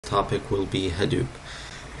topic will be Hadoop.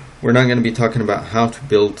 We're not going to be talking about how to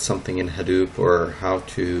build something in Hadoop or how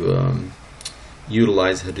to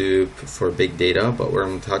utilize Hadoop for big data, but we're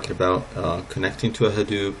going to be talking about connecting to a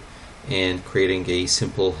Hadoop and creating a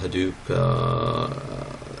simple Hadoop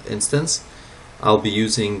instance. I'll be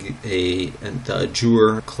using the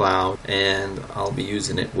Azure cloud, and I'll be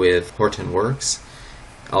using it with HortonWorks.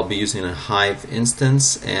 I'll be using a Hive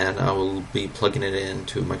instance, and I will be plugging it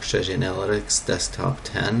into MicroStrategy Analytics Desktop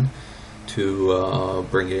 10 to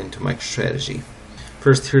bring it into MicroStrategy.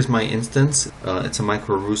 First, here's my instance. It's a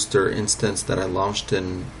MicroRooster instance that I launched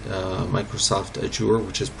in Microsoft Azure,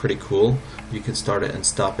 which is pretty cool. You can start it and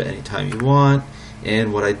stop it anytime you want.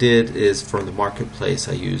 And what I did is, from the marketplace,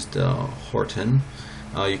 I used Horton.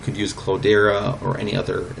 You could use Cloudera or any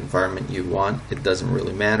other environment you want. It doesn't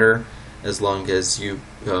really matter as long as you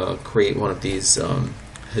create one of these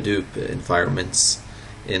Hadoop environments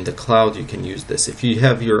in the cloud. You can use this. If you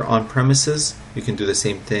have your on-premises, you can do the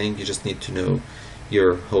same thing. You just need to know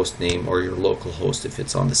your host name or your local host if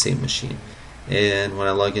it's on the same machine. And when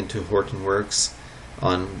I log into HortonWorks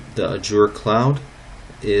on the Azure cloud,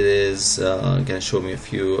 it is going to show me a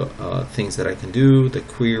few things that I can do, the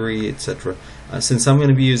query, etc. Since I'm going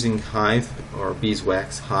to be using Hive or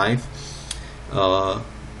Beeswax Hive,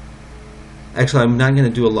 actually I'm not going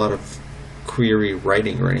to do a lot of query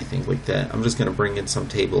writing or anything like that. I'm just going to bring in some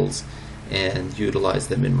tables and utilize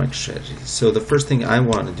them in MicroStrategy. So the first thing I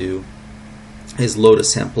want to do is load a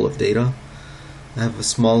sample of data. I have a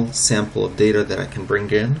small sample of data that I can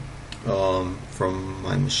bring in from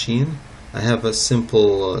my machine. I have a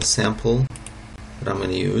simple sample that I'm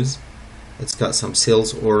going to use. It's got some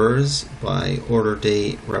sales orders by order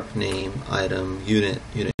date, rep name, item, unit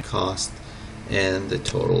cost, and the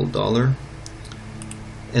total dollar.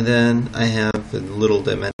 And then I have a little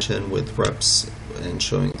dimension with reps and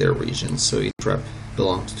showing their regions. So each rep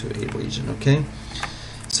belongs to a region. Okay.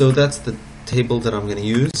 So that's the table that I'm going to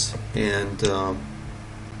use and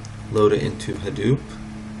load it into Hadoop.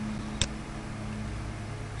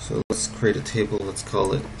 So let's create a table. Let's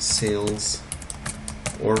call it sales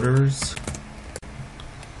orders,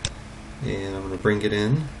 and I'm going to bring it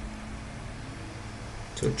in.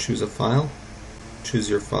 So choose a file. Choose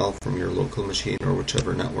your file from your local machine or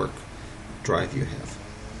whichever network drive you have.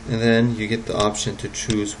 And then you get the option to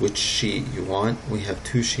choose which sheet you want. We have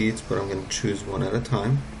 2 sheets, but I'm going to choose one at a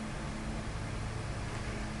time.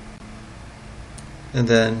 And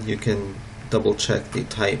then you can double check the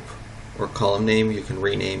type or column name. You can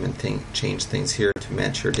rename and change things here to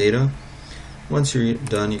match your data. Once you're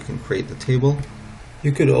done, you can create the table.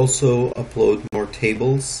 You could also upload more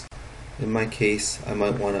tables. In my case, I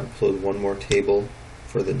might want to upload one more table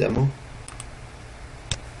for the demo.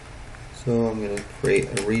 So I'm going to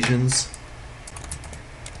create a regions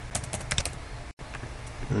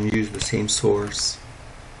and use the same source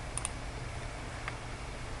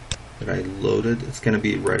that I loaded. It's going to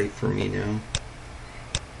be ready for me now.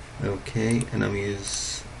 Okay, and I'm going to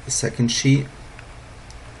use the second sheet,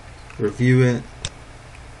 review it,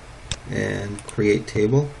 and create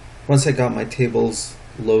table. Once I got my tables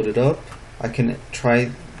loaded up, I can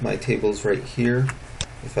try my tables right here.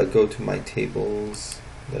 If I go to my tables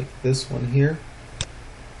like this one here,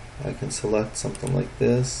 I can select something like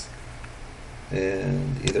this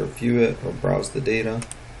and either view it or browse the data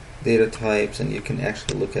types, and you can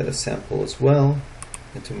actually look at a sample as well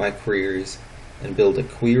into my queries and build a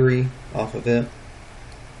query off of it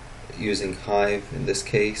using Hive in this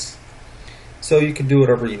case. So you can do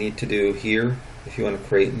whatever you need to do here. If you want to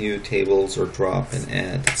create new tables or drop and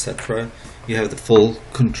add, etc., you have the full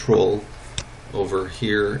control over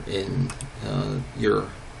here in your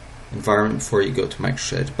environment before you go to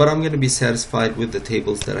MicroStrategy. But I'm going to be satisfied with the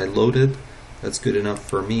tables that I loaded. That's good enough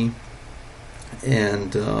for me.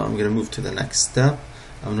 And I'm going to move to the next step.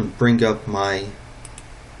 I'm going to bring up my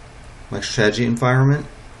MicroStrategy environment,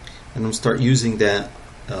 and I'm going to start using that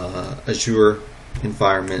Azure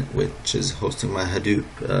environment, which is hosting my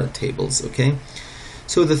Hadoop tables. Okay,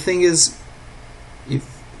 so the thing is,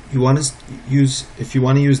 if you want to use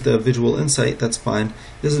the Visual Insight, that's fine.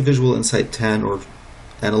 This is Visual Insight 10 or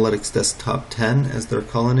Analytics Desktop 10 as they're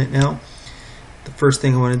calling it now. The first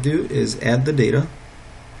thing I want to do is add the data,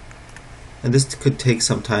 and this could take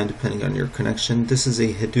some time depending on your connection. This is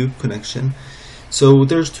a Hadoop connection. So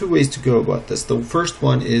there's 2 ways to go about this. The first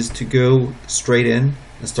one is to go straight in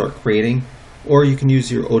and start creating, or you can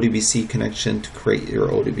use your ODBC connection to create your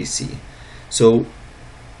ODBC. So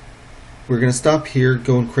we're going to stop here,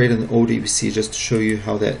 go and create an ODBC just to show you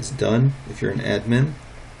how that is done if you're an admin.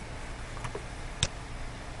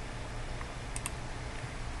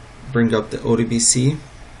 Bring up the ODBC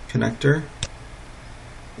connector,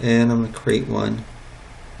 and I'm going to create one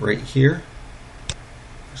right here.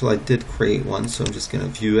 Actually, I did create one, so I'm just going to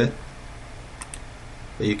view it.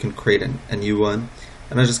 But you can create a new one,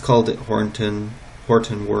 and I just called it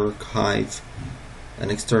HortonWorks Hive, an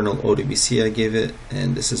external ODBC I gave it,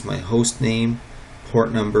 and this is my host name,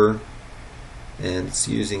 port number, and it's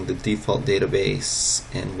using the default database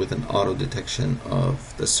and with an auto detection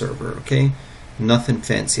of the server. Okay, nothing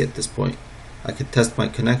fancy at this point. I could test my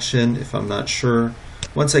connection if I'm not sure.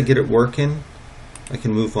 Once I get it working, I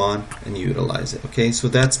can move on and utilize it. Okay, so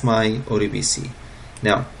that's my ODBC.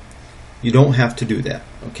 Now, you don't have to do that.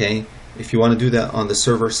 Okay, if you want to do that on the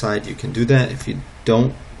server side, you can do that. If you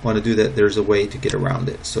don't want to do that, there's a way to get around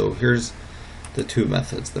it. So here's the two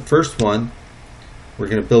methods. The first one, we're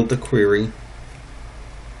going to build the query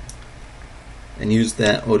and use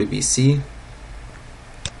that ODBC.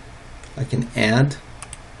 I can add,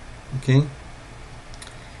 okay,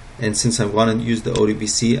 and since I want to use the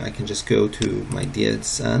ODBC, I can just go to my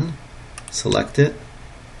DSN, select it,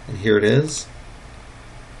 and here it is.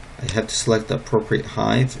 I have to select the appropriate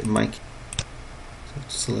Hive in my case. So I have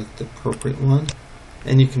to select the appropriate one,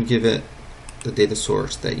 and you can give it the data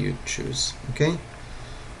source that you choose. Okay.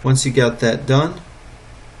 Once you got that done,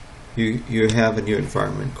 you have a new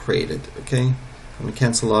environment created. Okay. I'm going to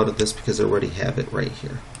cancel out of this because I already have it right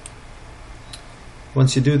here.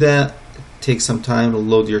 Once you do that, it takes some time to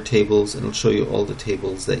load your tables, and it'll show you all the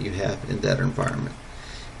tables that you have in that environment.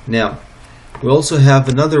 Now, we also have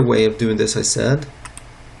another way of doing this, I said,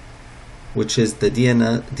 which is the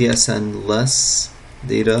DSN less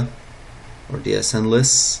data, or DSN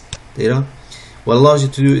lists data. What it allows you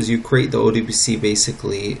to do is you create the ODBC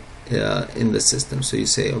basically in the system. So you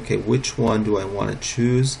say, okay, which one do I want to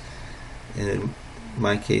choose? And in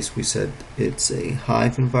my case, we said it's a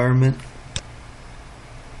Hive environment.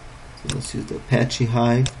 So let's use the Apache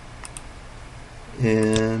Hive.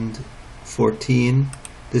 And 14,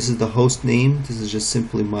 this is the host name. This is just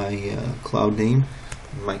simply my cloud name.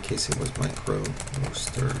 In my case, it was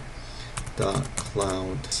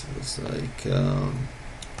MicroRooster.cloud. It's like,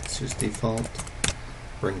 let's use default,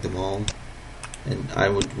 bring them all. And I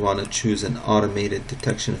would want to choose an automated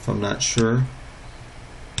detection if I'm not sure.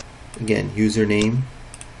 Again, username,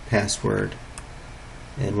 password,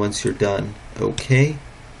 and once you're done, OK.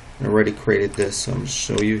 I already created this, so I'm going to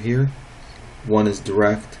show you here. One is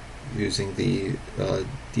direct, using the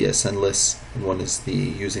DSN list, and one is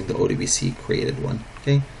using the ODBC created one.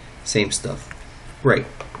 Okay, same stuff. Great.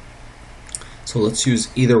 So let's use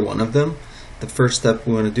either one of them. The first step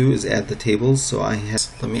we want to do is add the tables. So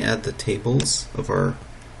let me add the tables of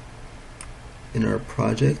in our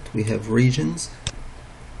project. We have regions.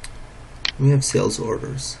 We have sales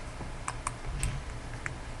orders.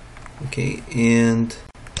 Okay, and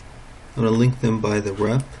I'm going to link them by the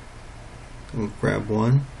rep. I'm going to grab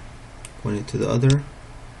one, point it to the other,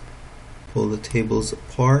 pull the tables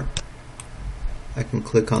apart. I can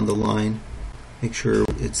click on the line, make sure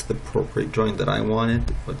it's the appropriate join that I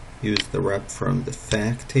wanted, but use the rep from the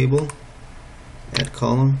fact table, add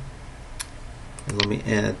column, and let me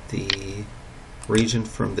add the region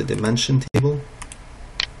from the dimension table,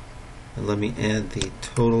 and let me add the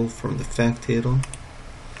total from the fact table.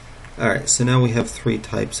 Alright, so now we have three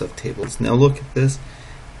types of tables. Now look at this.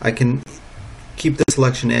 I can keep the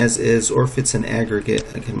selection as is, or if it's an aggregate,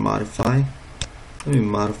 I can modify. Let me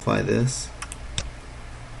modify this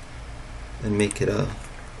and make it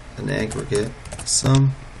an aggregate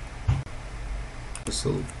sum. This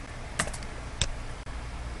will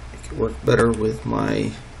make it work better with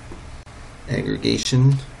my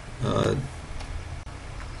aggregation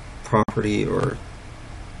property or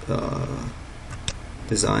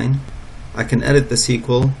design. I can edit the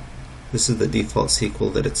SQL. This is the default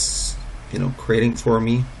SQL that it's creating for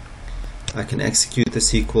me. I can execute the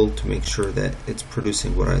SQL to make sure that it's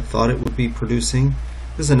producing what I thought it would be producing.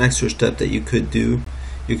 This is an extra step that you could do.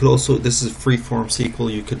 You could also, this is free-form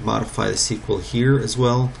SQL, you could modify the SQL here as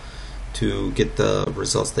well to get the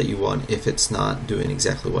results that you want if it's not doing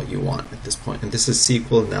exactly what you want at this point. And this is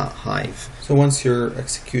SQL, not Hive. So once your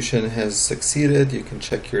execution has succeeded, you can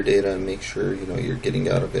check your data and make sure you're getting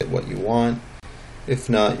out of it what you want. If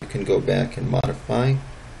not, you can go back and modify.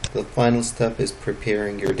 The final step is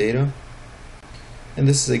preparing your data. And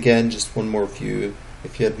this is again just one more view.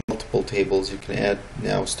 If you had multiple tables, you can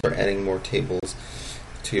start adding more tables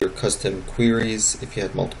to your custom queries. If you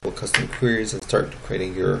had multiple custom queries, and start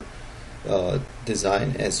creating your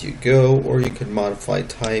design as you go, or you could modify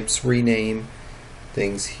types, rename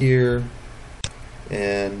things here,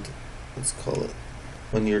 and let's call it.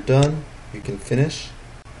 When you're done, you can finish.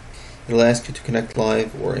 It'll ask you to connect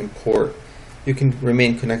live or import You can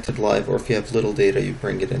remain connected live, or if you have little data, you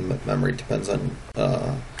bring it in memory. Depends on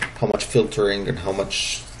how much filtering and how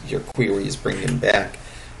much your query is bringing back.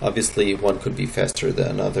 Obviously, one could be faster than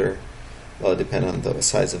another, depending on the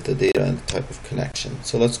size of the data and the type of connection.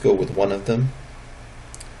 So let's go with one of them.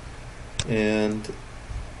 And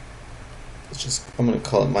I'm going to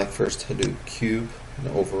call it my first Hadoop cube and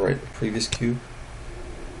overwrite the previous cube.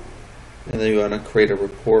 And then you want to create a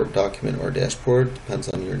report, document, or dashboard, depends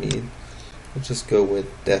on your need. Let's just go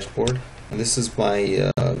with dashboard. And this is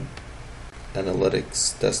my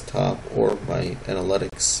analytics desktop or my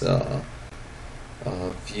analytics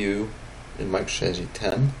view in MicroStrategy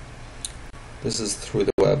 10. This is through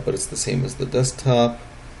the web, but it's the same as the desktop.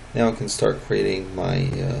 Now I can start creating my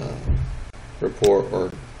report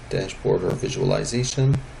or dashboard or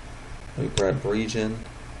visualization. We grab region,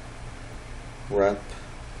 rep,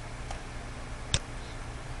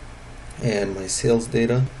 and my sales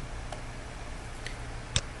data.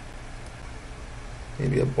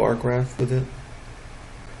 Maybe a bar graph with it.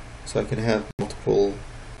 So I can have multiple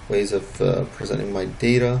ways of presenting my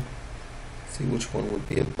data. See which one would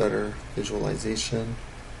be a better visualization.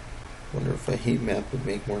 Wonder if a heat map would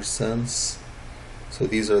make more sense. So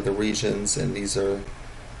these are the regions, and these are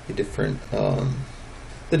the different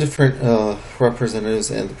representatives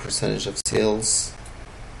and the percentage of sales.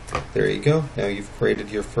 There you go. Now you've created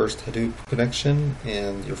your first Hadoop connection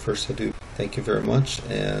and your first Hadoop. Thank you very much,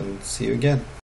 and see you again.